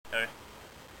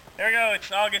There we go,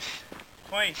 it's August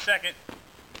 22nd.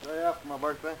 Day after my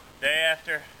birthday. Day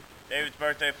after David's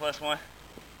birthday +1.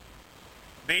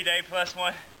 B-Day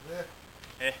 +1.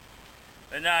 Yeah.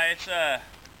 But no, it's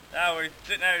we're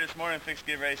sitting out here this morning, fixed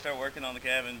to get ready to start working on the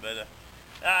cabin. But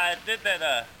I did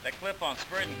that clip on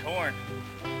spreading corn.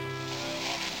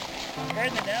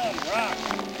 Spreading it down on rock.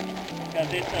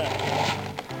 Because it's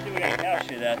see, we got cow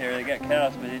shit out here. They got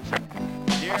cows, but it's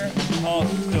deer,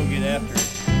 hogs can still get after it.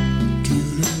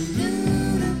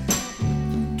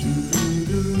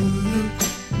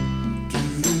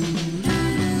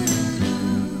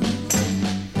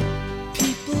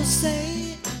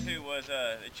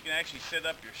 That you can actually set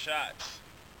up your shots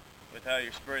with how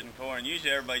you're spreading corn.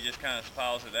 Usually everybody just kind of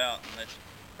piles it out, and that's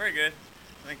pretty good.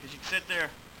 I mean, because you can sit there,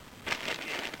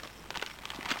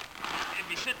 if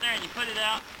you sit there and you put it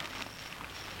out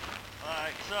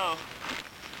like so,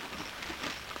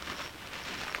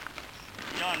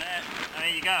 on that, I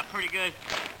mean, you got a pretty good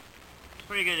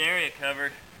area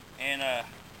covered. And the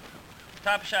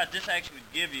type of shot this actually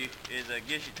would give you is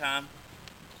gives you time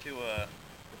to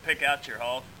pick out your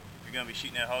hog. You're going to be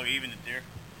shooting that hog, even the deer.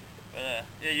 But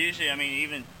yeah, usually, I mean,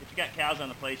 even if you got cows on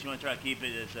the place, you want to try to keep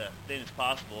it as thin as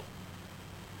possible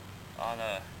on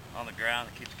the ground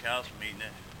to keep the cows from eating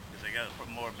it, because they got a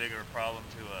bigger problem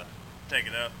to take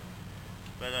it up.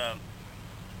 But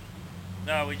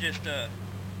no, we just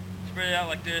spread it out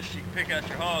like this. You can pick out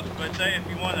your hogs. But say if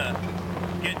you want to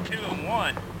get 2 in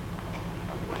 1,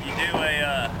 you do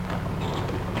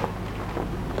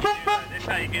this is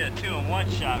how you get a 2 in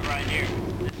 1 shot right here.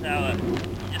 This is how you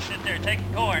just sit there and take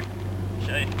your corn.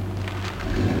 Show you.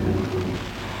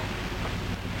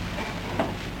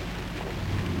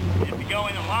 If you go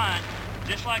in a line,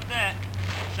 just like that,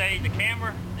 say the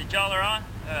camera that y'all are on,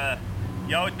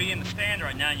 y'all would be in the stand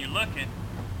right now and you're looking,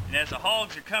 and as the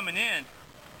hogs are coming in,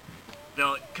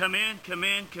 they'll come in,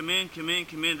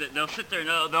 they'll sit there and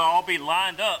they'll all be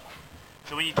lined up.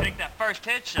 So when you take that first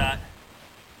headshot,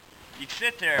 you can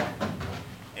sit there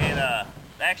and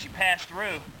actually pass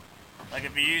through. Like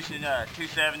if you're using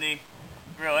 270,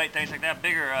 308, things like that,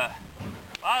 bigger, I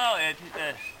don't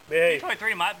know,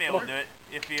 223 might be able to do it.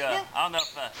 If you, I don't know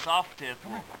if soft tip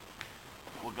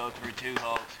will go through 2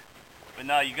 hogs. But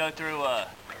no, you go through,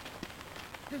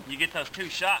 you get those 2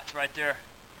 shots right there.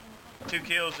 2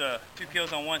 kills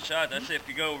on 1 shot. That's if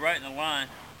you go right in the line,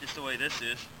 just the way this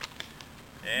is.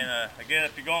 And again,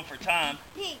 if you're going for time,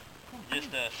 just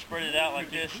spread it out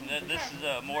like this, and this is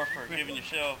more for giving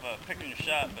yourself, picking your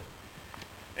shot. But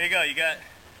there you go, you can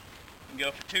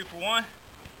go for 2 for 1,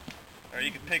 or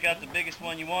you can pick out the biggest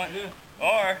one you want,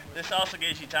 or this also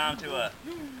gives you time to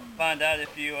find out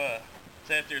if you,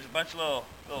 say if there's a bunch of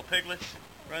little piglets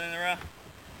running around,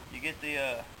 you get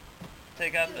the,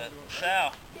 take out the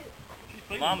sow,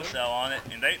 mama sow on it,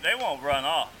 and they won't run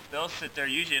off. They'll sit there.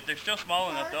 Usually if they're still small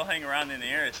enough, they'll hang around in the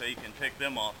area so you can pick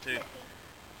them off too.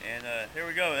 And here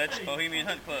we go, that's Bohemian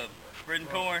Hunt Club. Spreading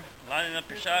corn, lining up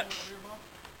your shots.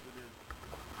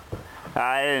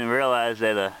 I didn't realize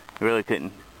that I really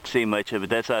couldn't see much of it.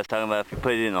 That's what I was talking about. If you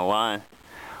put it in a line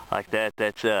like that,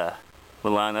 that's will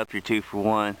line up your 2 for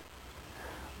 1,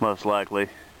 most likely.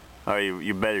 Or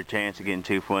your better chance of getting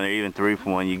 2 for 1, or even 3 for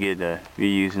 1, you get you're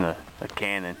using a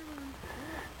cannon.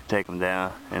 Take them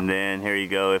down, and then here you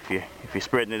go. If you're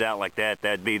spreading it out like that,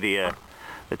 that'd be the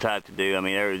type to do. I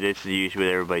mean, this is usually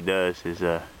what everybody does.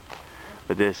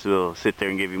 But this will sit there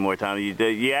and give you more time.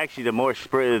 You actually, the more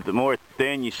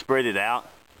thin you spread it out,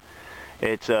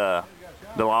 it's the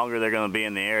longer they're going to be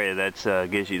in the area. That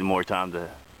gives you the more time to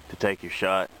take your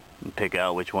shot and pick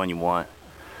out which one you want,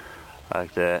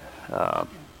 like that.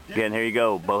 Again, here you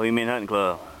go, Bohemian Hunting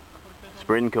Club,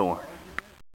 spreading corn.